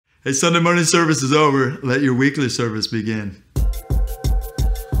Hey, Sunday morning service is over. Let your weekly service begin.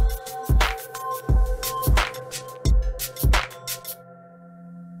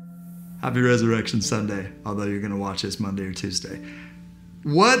 Happy Resurrection Sunday, although you're going to watch this Monday or Tuesday.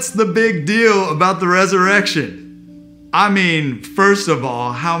 What's the big deal about the resurrection? I mean, first of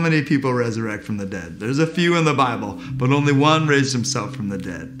all, how many people resurrect from the dead? There's a few in the Bible, but only one raised himself from the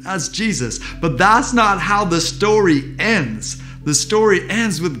dead. That's Jesus. But that's not how the story ends. The story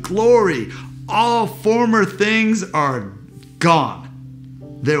ends with glory. All former things are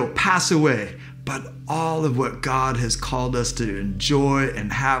gone. They will pass away, but all of what God has called us to enjoy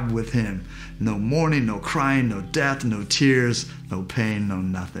and have with him. No mourning, no crying, no death, no tears, no pain, no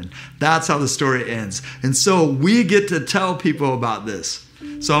nothing. That's how the story ends. And so we get to tell people about this.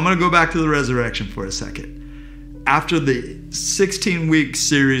 So I'm going to go back to the resurrection for a second. After the 16-week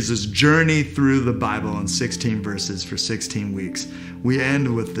series, this journey through the Bible in 16 verses for 16 weeks, we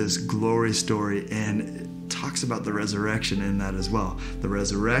end with this glory story, and it talks about the resurrection in that as well. The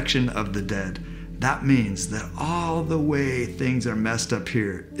resurrection of the dead. That means that all the way things are messed up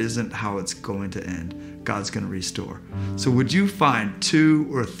here isn't how it's going to end. God's going to restore. So would you find 2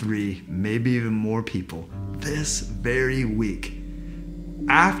 or 3, maybe even more people this very week,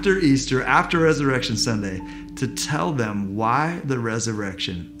 after Easter, after Resurrection Sunday, to tell them why the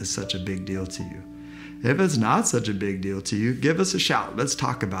resurrection is such a big deal to you? If it's not such a big deal to you, give us a shout. Let's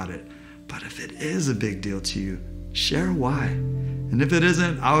talk about it. But if it is a big deal to you, share why. And if it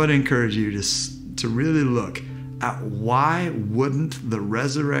isn't, I would encourage you to really look at why wouldn't the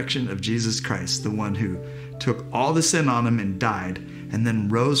resurrection of Jesus Christ, the one who took all the sin on him and died and then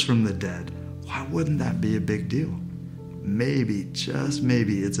rose from the dead, why wouldn't that be a big deal? Maybe, just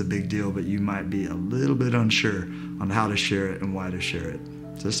maybe it's a big deal, but you might be a little bit unsure on how to share it and why to share it.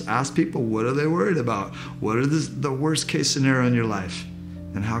 Just ask people, what are they worried about? What are the worst case scenario in your life?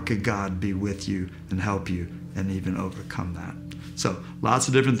 And how could God be with you and help you and even overcome that? So lots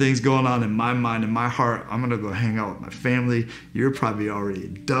of different things going on in my mind, in my heart. I'm going to go hang out with my family. You're probably already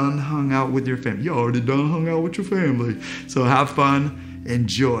done hung out with your family. You already done hung out with your family. So have fun,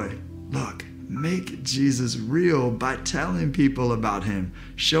 enjoy. Look, make Jesus real by telling people about him,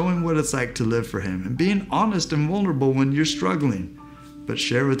 showing what it's like to live for him, and being honest and vulnerable when you're struggling. But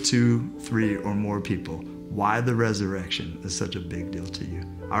share with 2, 3, or more people why the resurrection is such a big deal to you.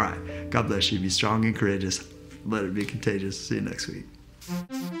 All right. God bless you. Be strong and courageous. Let it be contagious. See you next week.